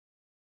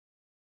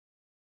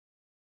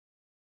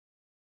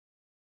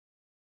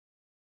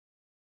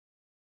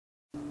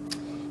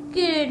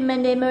Good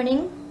Monday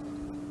morning.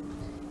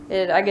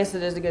 I guess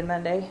it is a good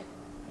Monday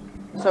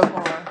so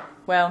far.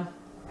 Well,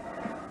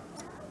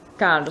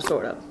 kind of,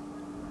 sort of.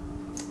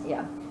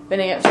 Yeah, been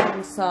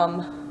answering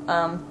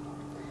some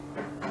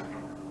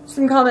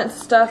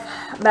comments stuff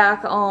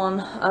back on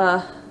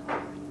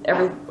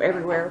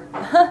everywhere,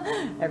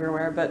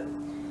 everywhere. But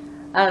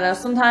I don't know.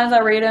 Sometimes I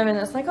read them and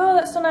it's like, oh,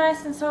 that's so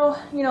nice and so,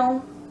 you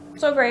know,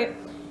 so great.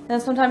 And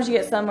then sometimes you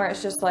get some where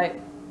it's just like,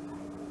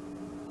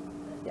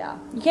 yeah,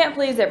 you can't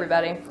please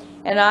everybody.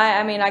 And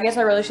I mean, I guess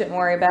I really shouldn't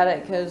worry about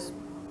it because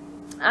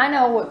I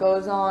know what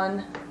goes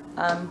on,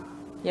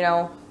 you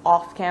know,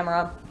 off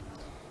camera,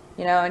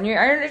 you know, and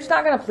you're just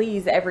not going to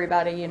please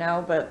everybody, you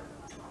know, but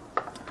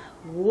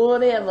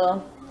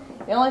whatever.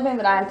 The only thing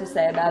that I have to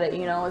say about it,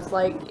 you know, is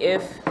like,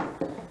 if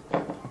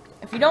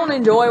you don't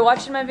enjoy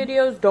watching my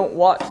videos, don't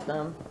watch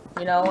them,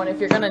 you know, and if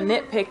you're going to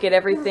nitpick at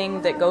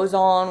everything that goes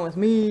on with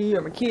me,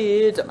 or my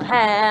kids, or my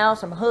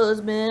house, or my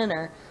husband,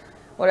 or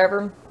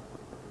whatever,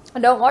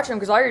 don't watch them,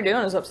 because all you're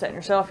doing is upsetting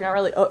yourself. You're not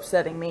really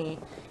upsetting me.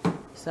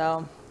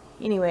 So,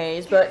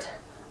 anyways, but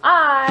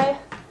I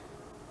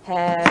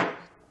have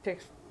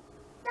fixed,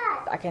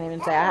 I can't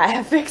even say I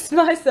have fixed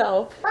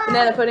myself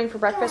banana pudding for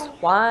breakfast.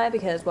 Why?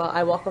 Because, well,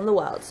 I walk on the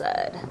wild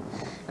side.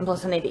 And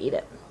plus I need to eat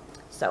it.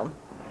 So,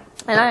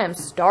 and I am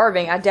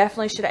starving. I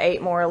definitely should have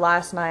ate more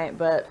last night,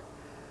 but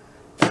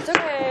it's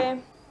okay.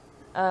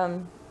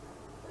 What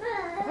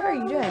are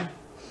you doing?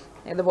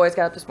 And the boys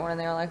got up this morning,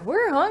 they were like,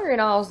 we're hungry,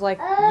 and I was like,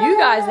 you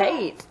guys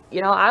ate.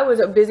 You know, I was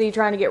busy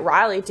trying to get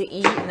Riley to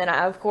eat, and then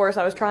of course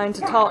I was trying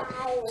to talk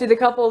to the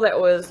couple that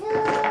was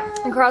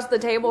across the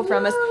table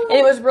from us, and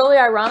it was really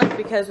ironic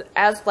because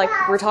as, like,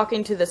 we're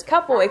talking to this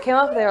couple, it came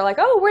up, they were like,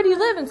 oh, where do you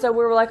live? And so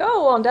we were like,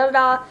 oh, on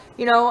da-da-da,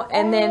 you know,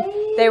 and then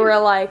they were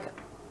like,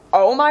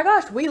 oh my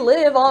gosh, we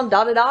live on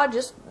da-da-da,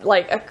 just,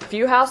 like, a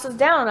few houses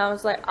down, and I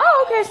was like,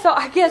 oh, okay, so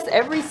I guess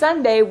every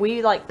Sunday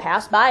we, like,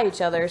 pass by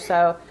each other,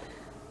 so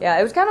yeah,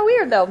 it was kind of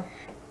weird, though.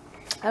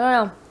 I don't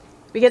know.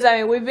 Because, I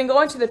mean, we've been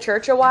going to the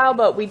church a while,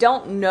 but we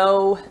don't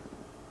know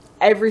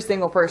every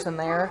single person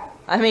there.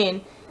 I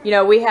mean, you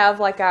know, we have,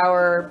 like,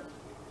 our,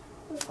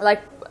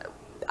 like,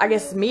 I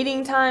guess,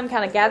 meeting time,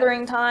 kind of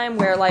gathering time,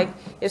 where, like,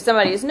 if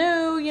somebody is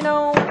new, you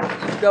know,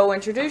 you go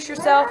introduce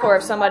yourself, or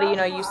if somebody, you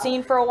know, you've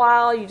seen for a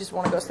while, you just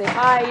want to go say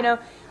hi, you know,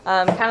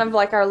 kind of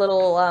like our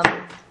little, what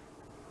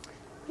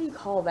do you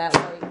call that?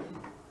 Like,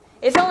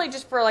 it's only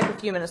just for, like, a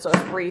few minutes, so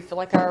it's brief,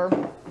 like our,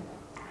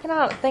 I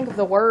cannot think of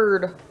the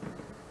word.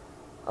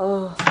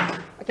 Oh,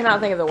 I cannot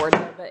think of the word.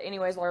 But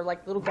anyways, our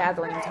like little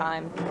gathering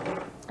time,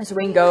 so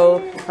we can go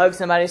hug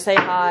somebody, say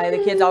hi.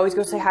 The kids always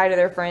go say hi to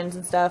their friends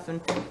and stuff,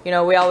 and you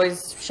know we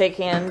always shake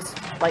hands,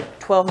 like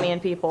 12 million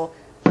people.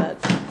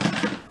 But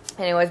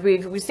anyways,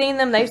 we've seen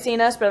them, they've seen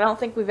us, but I don't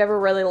think we've ever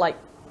really like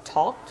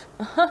talked.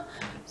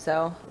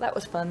 So that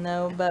was fun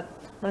though. But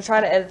I'm gonna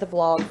try to edit the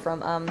vlog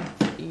from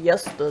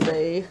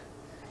yesterday,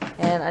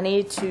 and I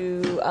need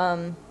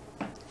to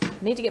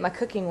get my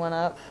cooking one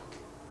up,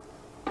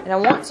 and I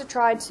want to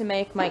try to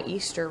make my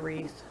Easter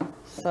wreath,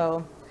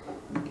 so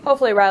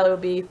hopefully Riley will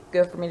be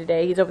good for me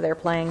today. He's over there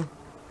playing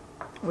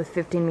with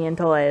 15 million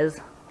toys,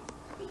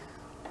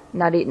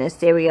 not eating his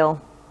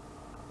cereal.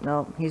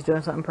 No, he's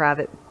doing something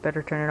private.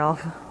 Better turn it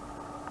off.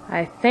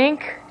 I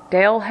think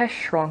Dale has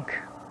shrunk.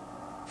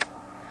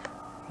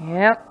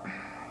 Yep,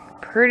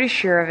 pretty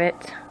sure of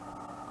it.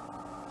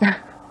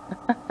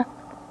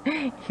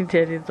 He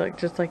did. He's like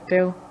just like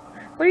Dale.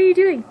 What are you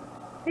doing?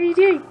 What are you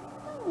doing?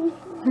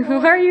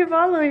 Why are you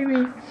following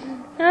me?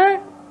 Huh?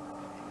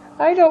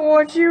 I don't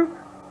want you.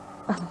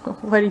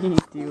 What are you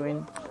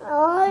doing?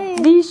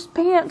 These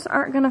pants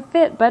aren't gonna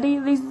fit, buddy.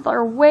 These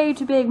are way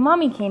too big.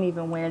 Mommy can't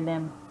even wear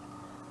them.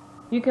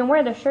 You can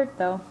wear the shirt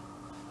though.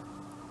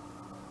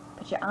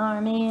 Put your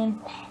arm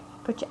in.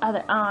 Put your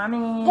other arm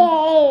in.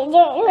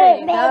 There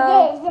you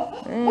go.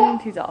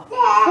 And he's off.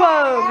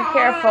 Whoa, be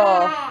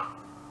careful.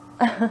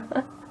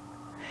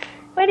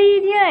 What are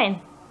you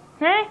doing?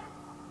 Huh?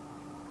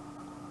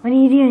 What are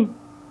you doing?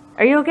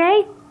 Are you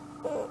okay?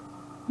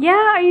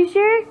 Yeah, are you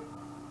sure?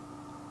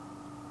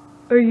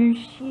 Are you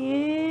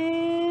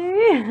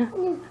sure?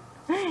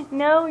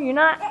 No, you're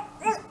not.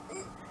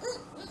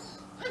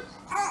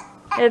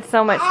 It's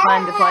so much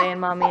fun to play in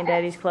Mommy and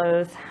Daddy's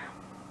clothes.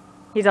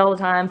 He's all the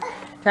time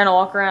trying to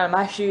walk around in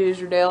my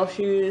shoes or Dale's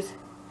shoes.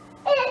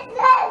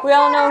 We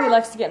all know he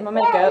likes to get in my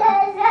makeup.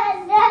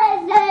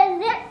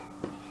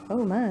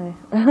 Oh my.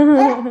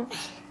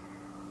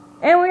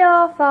 And we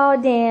all fall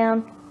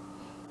down.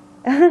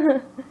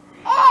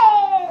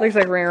 Looks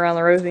like Ring Around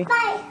the Rosie.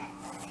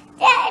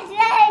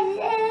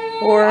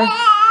 Or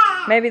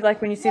maybe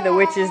like when you see the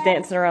witches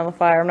dancing around the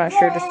fire. I'm not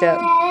sure just yet.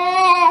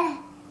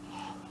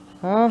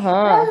 Oh,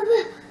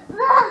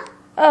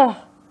 are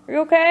you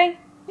okay?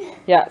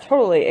 Yeah,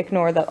 totally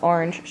ignore that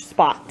orange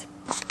spot.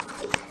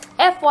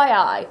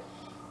 FYI,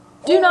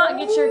 do not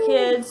get your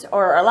kids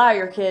or allow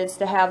your kids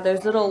to have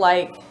those little,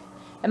 like,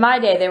 in my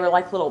day they were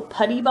like little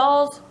putty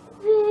balls.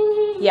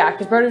 Yeah,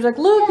 because Brody was like,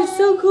 look, it's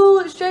so cool,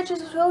 it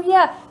stretches. Oh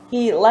yeah,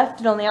 he left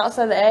it on the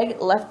outside of the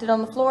egg, left it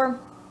on the floor.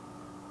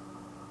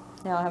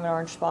 now I have an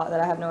orange spot that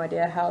I have no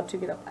idea how to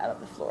get up out of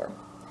the floor.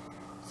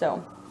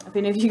 So, if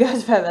any of you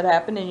guys have had that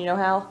happen and you know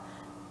how,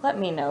 let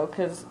me know,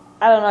 because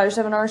I don't know, I just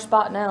have an orange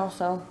spot now,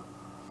 so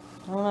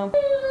I don't know.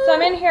 So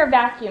I'm in here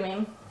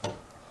vacuuming,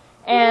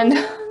 and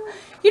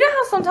you know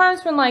how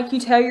sometimes when like you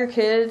tell your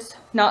kids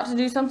not to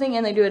do something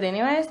and they do it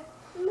anyways?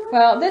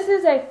 Well, this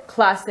is a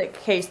classic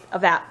case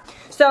of that.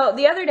 So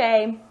the other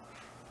day,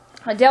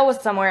 Adele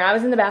was somewhere and I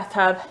was in the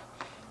bathtub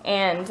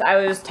and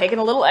I was taking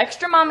a little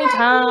extra mommy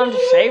time to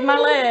shave my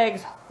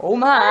legs. Oh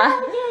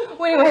my.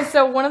 Well, anyway,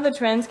 so one of the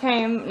twins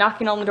came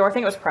knocking on the door. I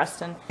think it was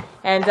Preston.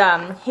 And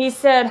he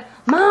said,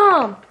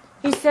 Mom,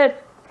 he said,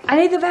 I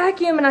need the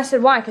vacuum. And I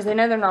said, why? Because they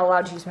know they're not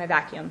allowed to use my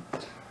vacuum.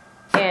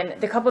 And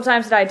the couple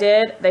times that I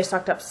did, they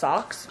sucked up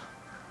socks.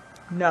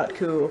 Not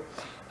cool.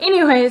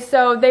 Anyway,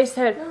 so they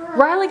said,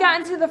 Riley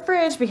got into the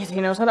fridge because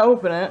he knows how to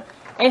open it.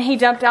 And he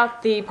dumped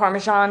out the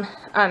Parmesan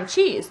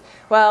cheese.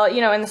 Well, you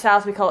know, in the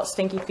South we call it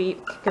stinky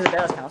feet because it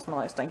does kind of smell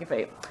like stinky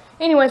feet.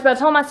 Anyways, but I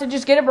told him, I said,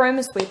 just get a broom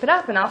and sweep it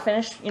up and I'll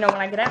finish, you know, when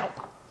I get out.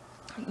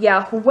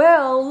 Yeah,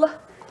 well,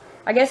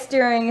 I guess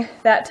during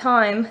that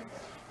time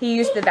he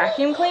used the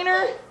vacuum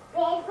cleaner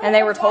and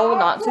they were told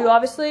not to,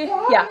 obviously.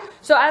 Yeah,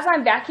 so as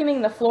I'm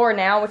vacuuming the floor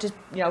now, which is,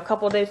 you know, a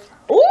couple of days.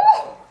 Ooh!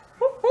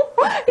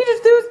 He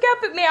just threw his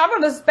cup at me. I'm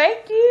gonna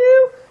spank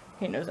you.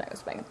 He knows I was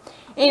spanking.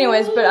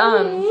 Anyways, but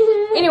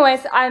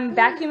anyways, I'm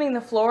vacuuming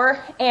the floor,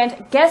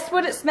 and guess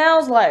what it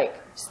smells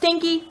like?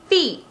 Stinky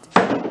feet.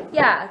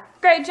 Yeah,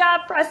 great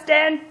job,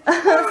 Preston.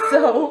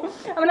 So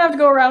I'm gonna have to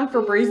go around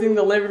for breezing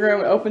the living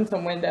room and open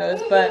some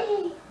windows. But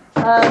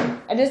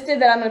I just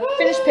did that. I'm gonna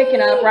finish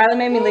picking up. Riley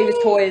made me leave his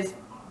toys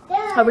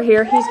over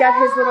here. He's got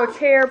his little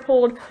chair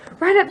pulled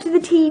right up to the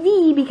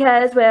TV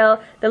because, well,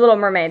 the Little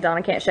Mermaid's on.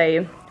 I can't show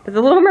you. But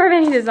the Little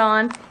Mermaid is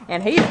on,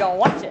 and he's gonna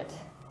watch it,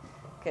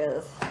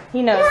 because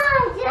he knows,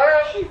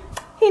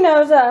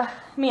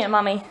 me and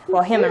Mommy,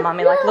 well, him and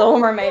Mommy like Little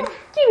Mermaid.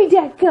 Give me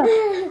that cup,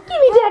 give me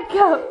that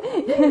cup,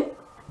 give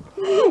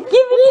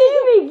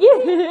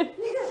it.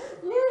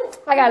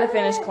 I gotta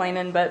finish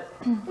cleaning, but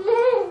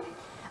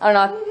I don't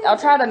know, I'll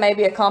try to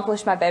maybe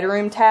accomplish my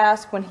bedroom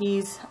task when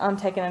he's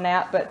taking a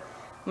nap, but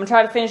I'm gonna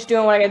try to finish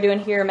doing what I gotta do in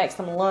here, make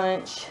some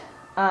lunch,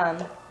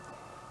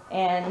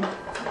 and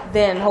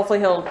then hopefully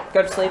he'll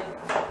go to sleep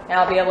and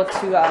I'll be able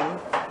to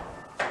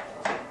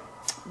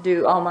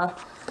do all my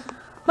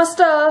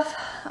stuff.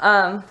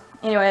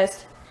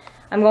 Anyways,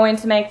 I'm going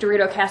to make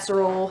Dorito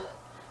casserole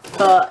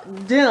for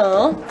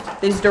dinner.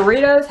 These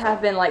Doritos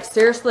have been like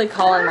seriously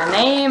calling my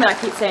name and I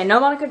keep saying, no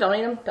Monica, don't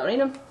eat them, don't eat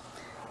them.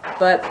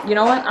 But you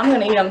know what, I'm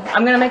gonna eat them.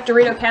 I'm gonna make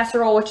Dorito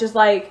casserole, which is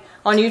like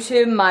on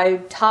YouTube my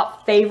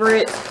top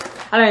favorite,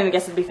 I don't even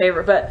guess it'd be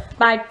favorite, but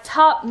my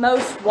top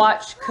most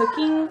watched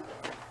cooking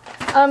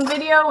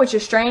video, which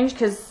is strange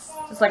because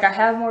it's like I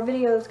have more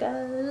videos,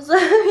 guys.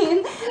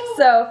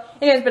 So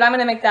anyways, but I'm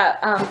gonna make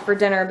that for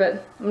dinner,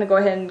 but I'm gonna go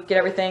ahead and get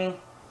everything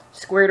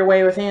squared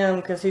away with him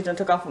because he done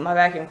took off with my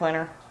vacuum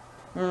cleaner.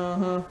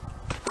 Oh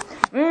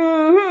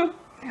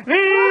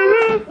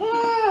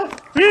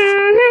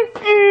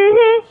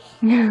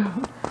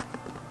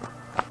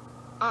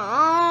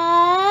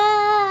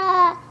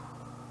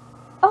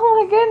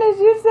my goodness,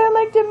 you sound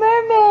like the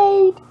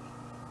mermaid.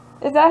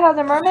 Is that how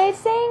the mermaid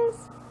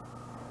sings?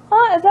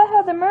 Huh? Is that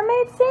how the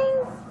mermaid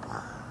sings?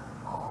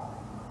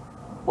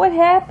 What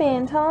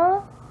happened,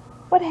 huh?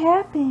 What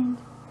happened?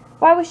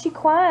 Why was she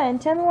crying?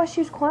 Tell me why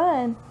she was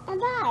crying.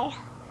 And I.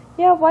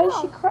 Yeah, why did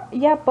she cry?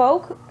 Yeah,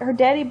 her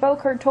daddy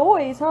broke her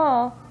toys,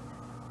 huh?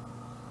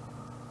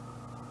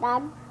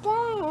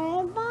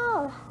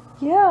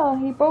 Yeah,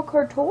 he broke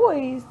her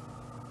toys.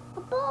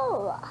 A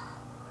ball.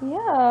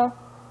 Yeah.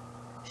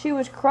 She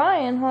was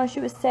crying, huh?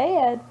 She was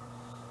sad.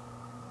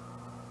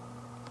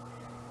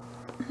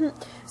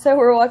 So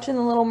we're watching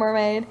The Little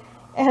Mermaid,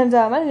 and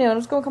I didn't know it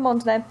was going to come on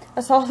today.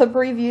 I saw the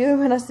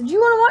preview, and I said, "You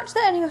want to watch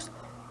that?" And he goes,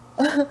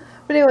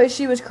 but anyway,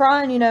 she was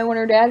crying, you know, when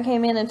her dad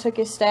came in and took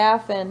his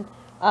staff and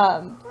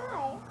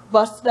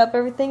busted up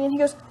everything, and he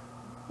goes,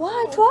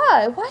 "Why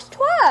try? Why's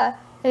try?"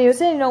 And he was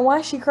saying, you know, why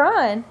is she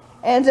crying?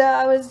 And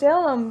I was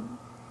telling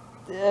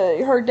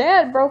him her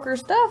dad broke her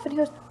stuff, and he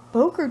goes,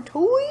 "Broke her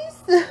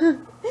toys?"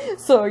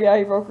 So yeah,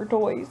 he broke her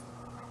toys.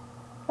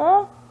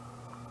 Huh?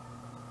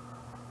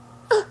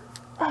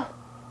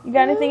 You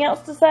got anything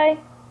else to say?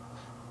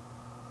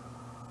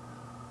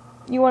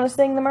 You want to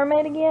sing the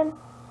mermaid again?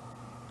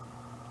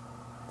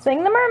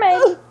 Sing the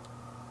mermaid.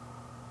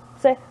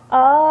 Say,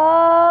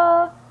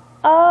 ah,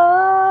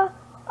 ah,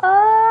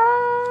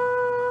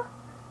 ah.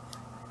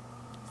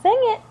 Sing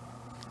it.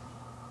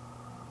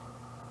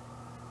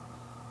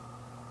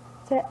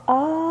 Say,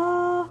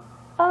 ah,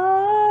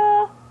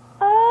 ah,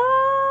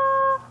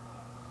 ah.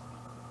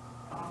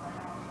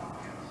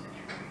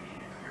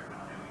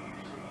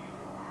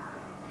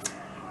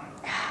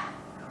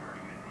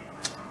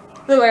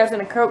 Look like I was in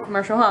a Coke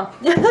commercial, huh?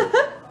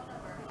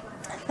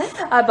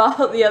 I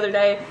bought the other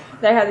day,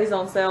 they had these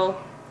on sale,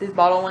 these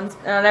bottle ones,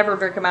 and I never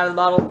drink them out of the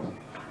bottle.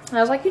 And I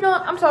was like, you know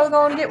what, I'm totally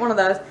going to get one of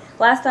those.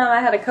 Last time I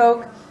had a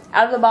Coke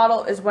out of the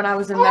bottle is when I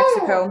was in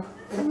Mexico.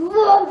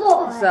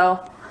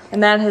 So,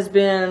 And that has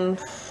been,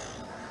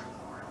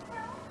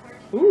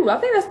 ooh, I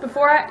think that's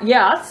before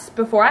that's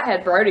before I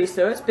had Brody,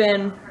 so it's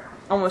been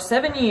almost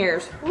 7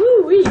 years.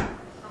 Woo-wee.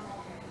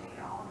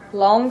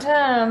 Long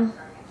time.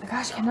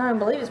 Gosh, I cannot even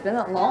believe it's been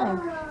that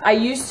long. I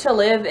used to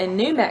live in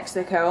New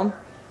Mexico,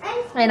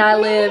 and I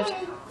lived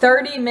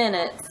 30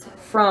 minutes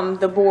from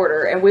the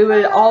border, and we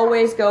would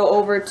always go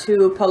over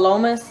to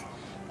Palomas,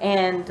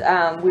 and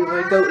we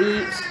would go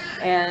eat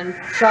and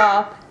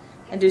shop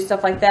and do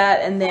stuff like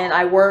that. And then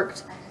I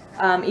worked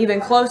even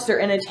closer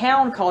in a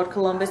town called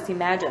Columbus.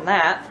 Imagine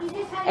that.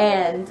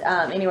 And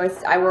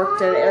anyways, I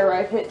worked at an air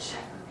ride hitch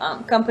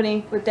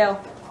company with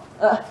Dell.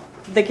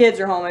 The kids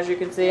are home, as you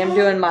can see. I'm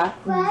doing my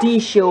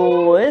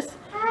dishes,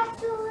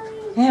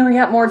 and we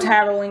got more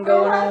tattling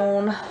going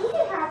on.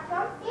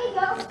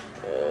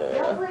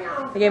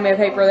 They gave me a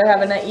paper. They're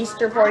having an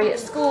Easter party at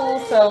school,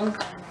 so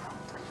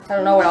I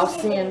don't know what I'll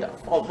send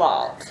for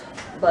that.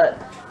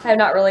 But I have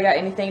not really got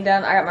anything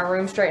done. I got my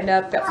room straightened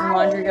up, got some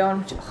laundry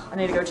going, which I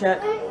need to go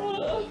check.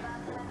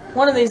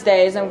 One of these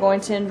days, I'm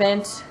going to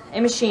invent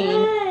a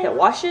machine that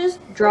washes,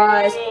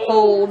 dries,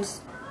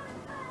 folds,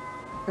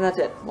 and that's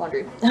it.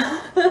 Laundry.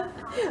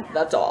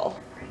 That's all.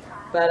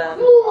 But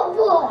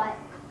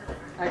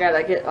I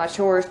gotta get my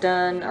chores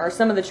done, or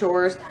some of the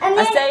chores.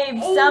 I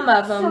saved some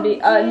of them.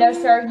 No,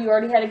 sir, you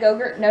already had a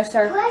Go-Gurt? No,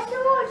 sir.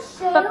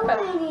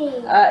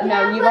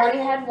 No, you've already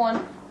had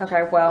one.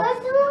 Okay, well.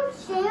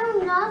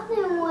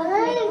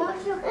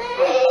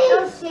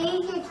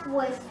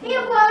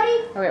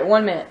 Okay,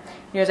 1 minute.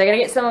 Anyways, I gotta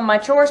get some of my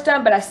chores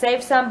done, but I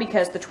saved some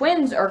because the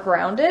twins are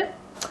grounded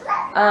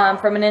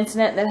from an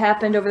incident that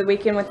happened over the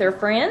weekend with their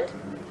friend.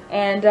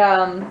 And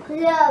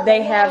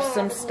they have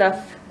some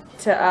stuff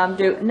to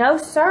do. No,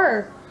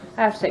 sir.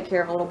 I have to take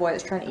care of a little boy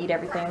that's trying to eat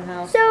everything in the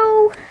house.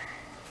 So,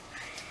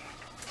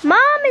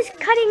 Mom is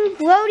cutting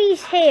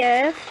Brody's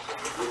hair.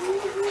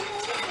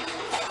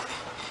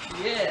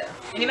 Yeah.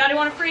 Anybody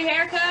want a free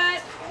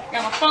haircut?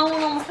 Got my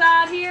phone on the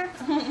side here.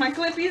 My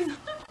clippies.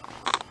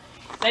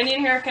 They need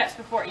haircuts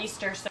before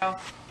Easter, so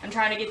I'm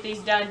trying to get these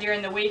done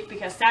during the week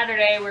because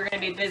Saturday we're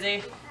going to be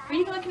busy. Are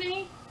you looking at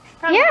me?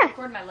 Probably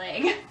record my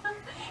leg.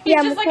 He's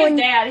just like his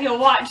dad. He'll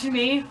watch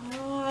me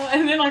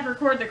and then like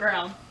record the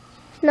ground.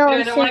 No,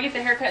 I don't want to get the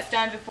haircuts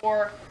done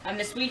before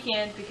this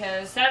weekend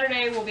because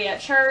Saturday we'll be at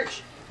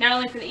church, not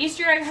only for the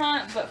Easter egg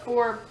hunt, but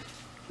for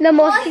the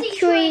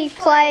multi-tree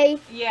play.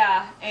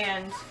 Yeah,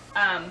 and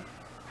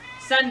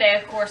Sunday,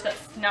 of course,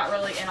 that's not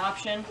really an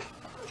option.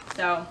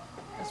 So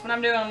that's what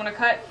I'm doing. I'm going to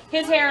cut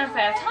his hair if I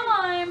have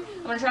time.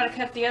 I'm going to try to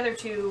cut the other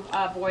two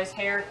boys'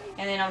 hair,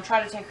 and then I'll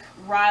try to take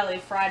Riley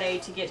Friday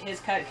to get his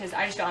cut because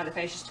I just don't have the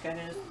patience to cut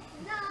his.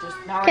 Just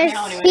not right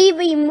now anyway. He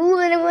be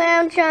moving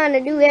around trying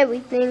to do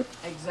everything.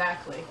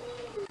 Exactly.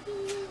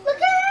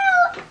 Look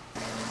out!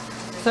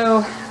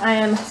 So I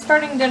am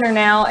starting dinner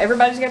now.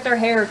 Everybody's got their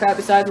hair cut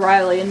besides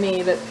Riley and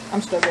me, but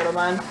I'm still good on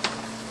mine.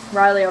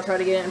 Riley, I'll try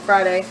to get in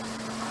Friday.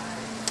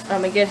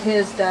 I'm gonna get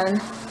his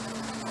done.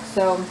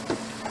 So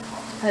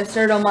I've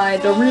started on my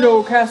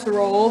Dorito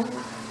casserole.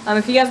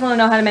 If you guys want to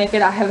know how to make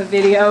it, I have a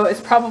video. It's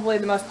probably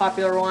the most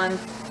popular one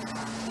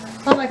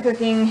on my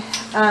cooking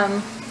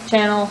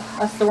channel.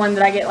 That's the one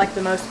that I get like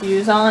the most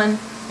views on,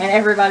 and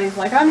everybody's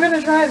like, I'm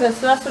gonna try this.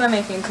 So that's what I'm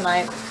making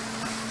tonight.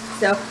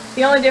 So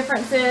the only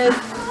difference is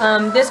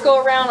this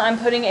go around I'm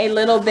putting a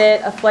little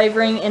bit of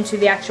flavoring into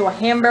the actual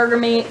hamburger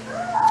meat,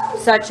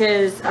 such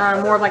as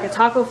more of like a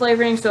taco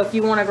flavoring. So if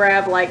you want to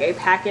grab like a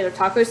packet of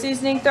taco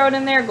seasoning, throw it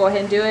in there, go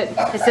ahead and do it.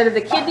 Instead of the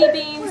kidney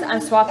beans,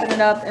 I'm swapping it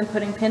up and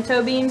putting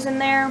pinto beans in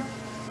there.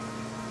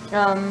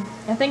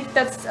 I think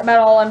that's about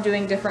all I'm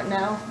doing different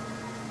now.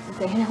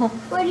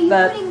 What, are you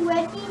putting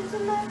red beans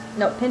in there?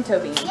 No, pinto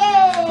beans.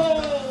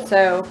 Yay!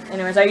 So,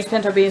 anyways, I use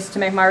pinto beans to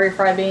make my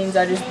refried beans.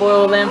 I just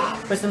boil them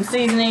with some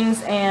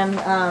seasonings and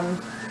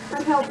I'm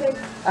helping.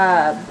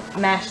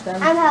 Mash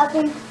them. I'm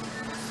helping.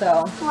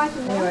 So,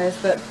 anyways,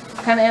 but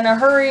kind of in a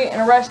hurry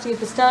and a rush to get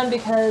this done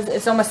because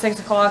it's almost 6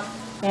 o'clock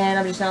and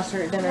I'm just now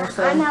starting dinner.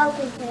 So, I'm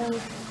helping too.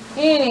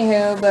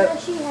 Anywho, but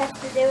she has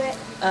to do it.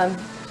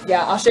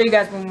 Yeah, I'll show you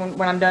guys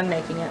when I'm done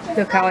making it.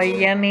 Look how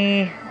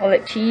yummy all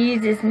that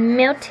cheese is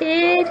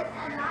melted.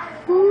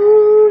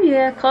 Ooh,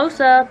 yeah, close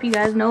up. You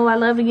guys know I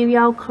love to give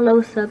y'all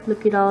close up.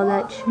 Look at all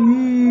that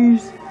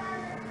cheese.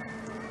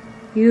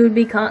 You'd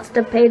be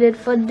constipated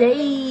for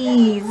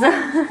days.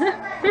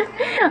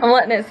 I'm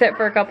letting it sit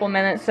for a couple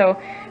minutes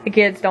so the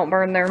kids don't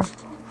burn their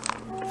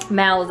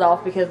mouths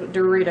off because with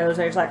Doritos,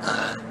 they're just like,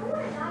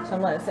 so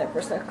I'm letting it sit for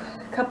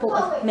a couple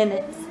of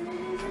minutes.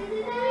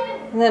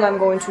 And then I'm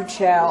going to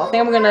chow. I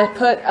think I'm going to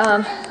put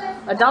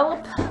a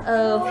dollop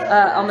of,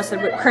 I almost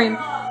said whipped cream,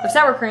 of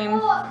sour cream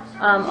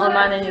on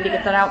mine. I need to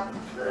get that out.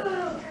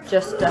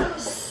 Just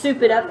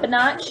soup it up a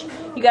notch.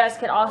 You guys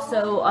could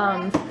also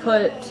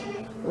put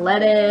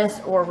lettuce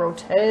or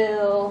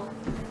rotel,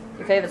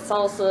 your favorite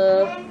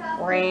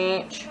salsa,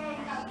 ranch.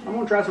 I'm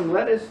going to try some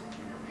lettuce.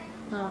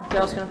 Oh,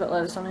 y'all's going to put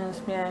lettuce on his?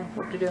 Yeah,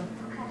 what to do?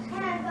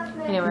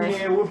 Anyways.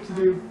 Yeah, what to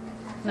do?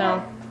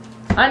 No.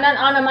 I'm not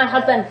on my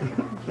husband.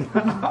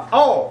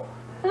 Oh,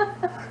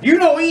 You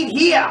don't eat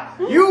here.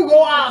 You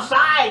go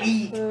outside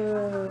eat.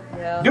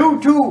 Yeah.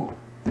 Do too.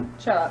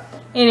 Shut up.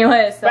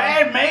 Anyway, so.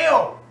 Bad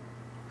meal.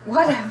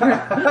 Whatever.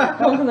 That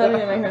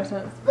didn't make no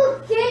sense.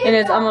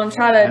 Anyways, I'm gonna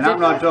try to. And I'm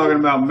not talking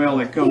about meal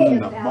that comes in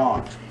the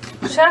box.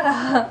 Shut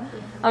up.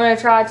 I'm gonna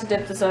try to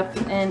dip this up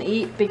and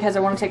eat because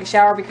I want to take a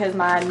shower because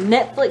my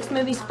Netflix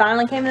movies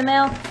finally came in the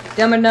mail.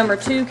 Dumber Number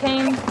 2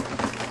 came.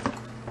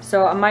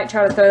 So I might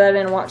try to throw that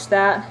in and watch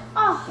that.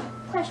 Oh,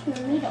 question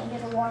me, don't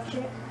get to watch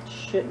it.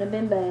 Shouldn't have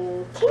been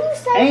bad. Can you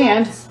say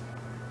And that?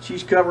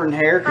 she's covering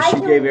hair because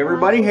she gave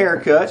everybody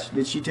haircuts.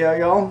 Did she tell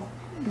y'all?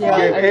 Yeah,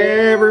 She gave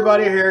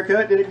everybody a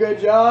haircut. Did a good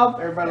job.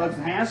 Everybody looks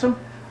handsome.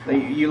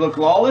 You look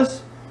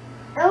lawless.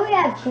 Oh, we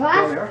have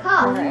glass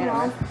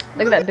cup.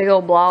 Look at that big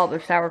old blob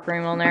of sour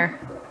cream on there.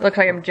 Looks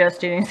like I'm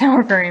just eating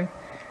sour cream.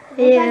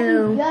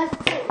 Ew. Just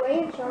put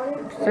ranch on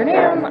it. So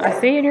damn, I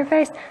see it in your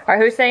face. Alright,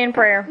 who's saying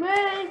prayer?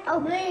 Oh,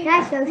 can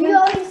I show you? You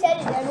already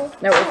said it, Daniel.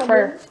 No, it's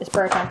prayer. It's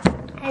prayer time.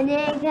 And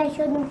then can I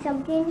show them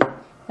something?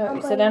 No,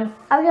 you sit down.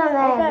 I'm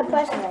gonna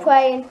press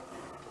play.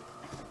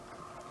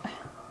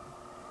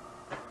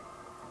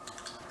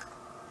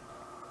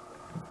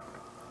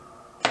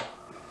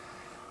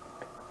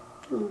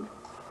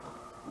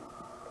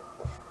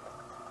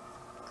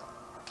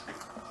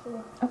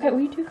 Okay,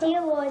 will you do that?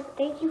 Dear Lord,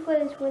 thank you for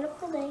this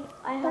wonderful day.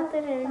 I hope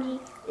that energy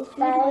is food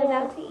we're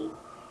about to eat.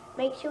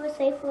 Make sure we're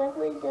safe from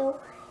every ill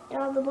and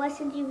all the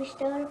blessings you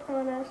bestowed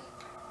upon us.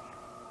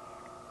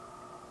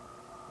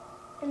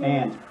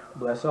 And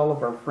bless all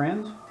of our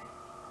friends,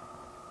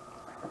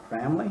 our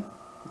family,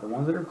 the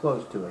ones that are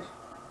close to us.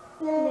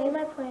 In the name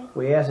I pray.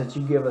 We ask that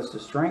you give us the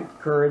strength,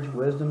 courage,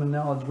 wisdom, and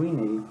knowledge we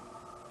need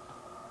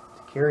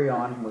to carry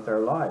on with our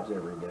lives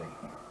every day.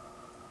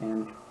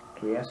 And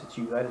we ask that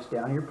you guide us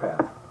down your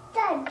path.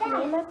 In the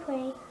name I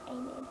pray.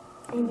 Amen.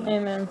 Amen.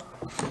 Amen.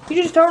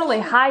 You just totally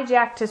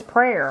hijacked his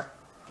prayer.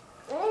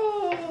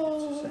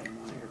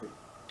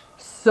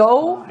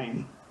 So?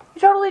 Fine.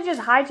 You totally just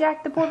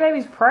hijacked the poor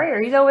baby's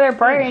prayer. He's over there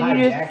praying. And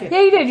you just, Hijack it.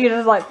 yeah, you did. You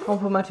just like, I'll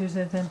put my 2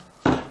 cents in.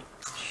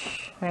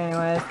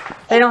 Anyways,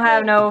 they don't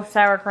have no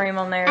sour cream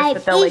on theirs,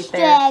 but they'll eat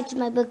theirs.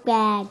 my book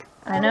bag.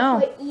 I know.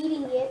 We're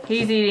eating it.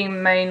 He's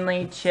eating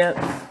mainly chips,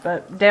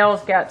 but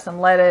Dale's got some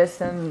lettuce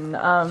and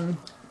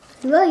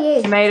Really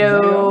is.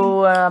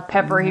 tomato,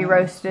 pepper he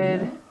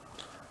roasted.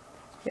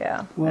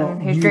 Yeah, Well,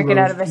 and he's you drinking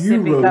out of a you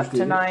sippy cup roasted it.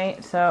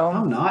 tonight, so.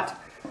 I'm not.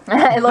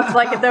 It looks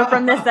like it though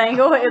from this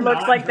angle. It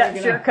looks not like that's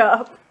drinking your it.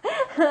 cup.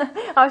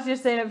 I was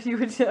just saying if you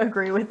would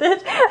agree with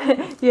it.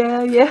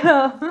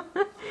 Yeah.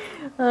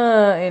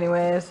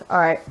 Anyways,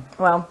 alright.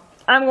 Well,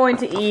 I'm going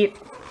to eat.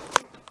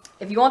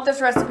 If you want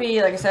this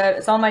recipe, like I said,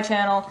 it's on my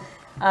channel.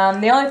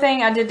 The only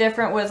thing I did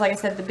different was, like I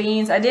said, the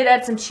beans. I did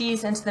add some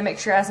cheese into the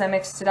mixture as I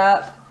mixed it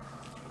up.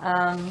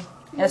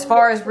 As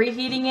far as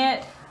reheating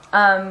it,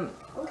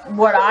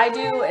 what I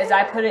do is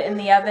I put it in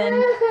the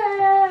oven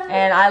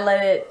and I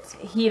let it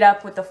heat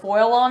up with the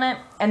foil on it,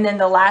 and then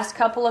the last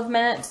couple of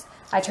minutes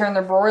I turn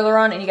the broiler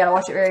on, and you gotta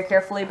watch it very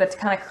carefully, but to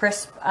kind of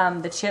crisp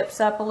the chips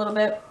up a little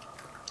bit.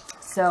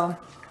 So,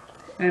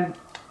 And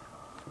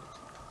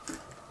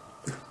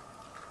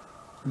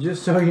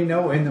just so you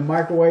know, in the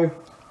microwave,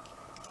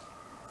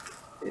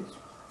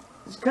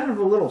 it's kind of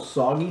a little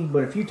soggy,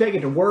 but if you take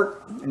it to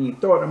work and you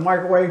throw it in the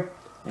microwave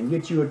and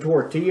get you a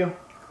tortilla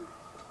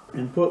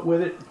and put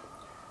with it,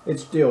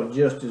 it's still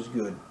just as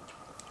good.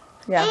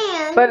 yeah.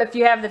 And- But if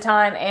you have the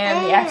time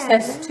and the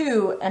access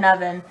to an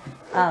oven,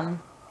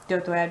 do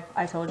it the way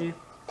I told you.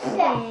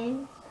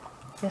 Then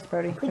Yes,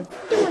 Brody. we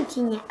don't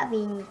in the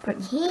oven.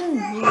 Put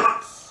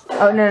donuts.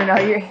 Oh, no.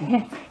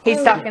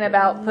 He's talking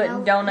about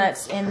putting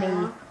donuts in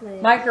the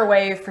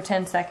microwave for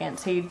 10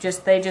 seconds. They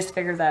just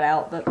figured that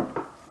out. But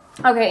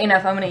okay,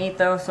 enough. I'm gonna eat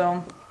though.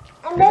 So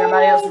because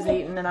everybody else is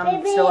eating, and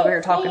I'm still over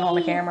here talking on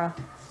the camera.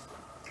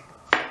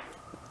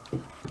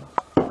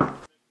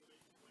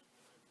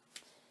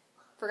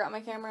 Forgot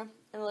my camera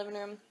in the living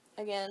room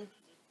again,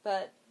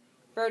 but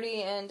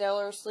Brody and Dell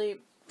are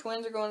asleep.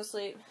 Twins are going to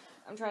sleep.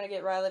 I'm trying to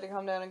get Riley to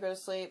calm down and go to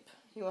sleep.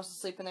 He wants to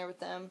sleep in there with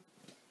them.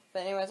 But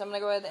anyways, I'm going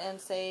to go ahead and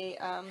say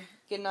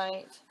good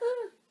night.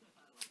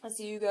 I'll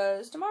see you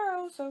guys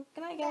tomorrow. So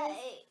good night, guys.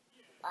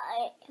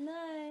 Bye. Good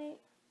night.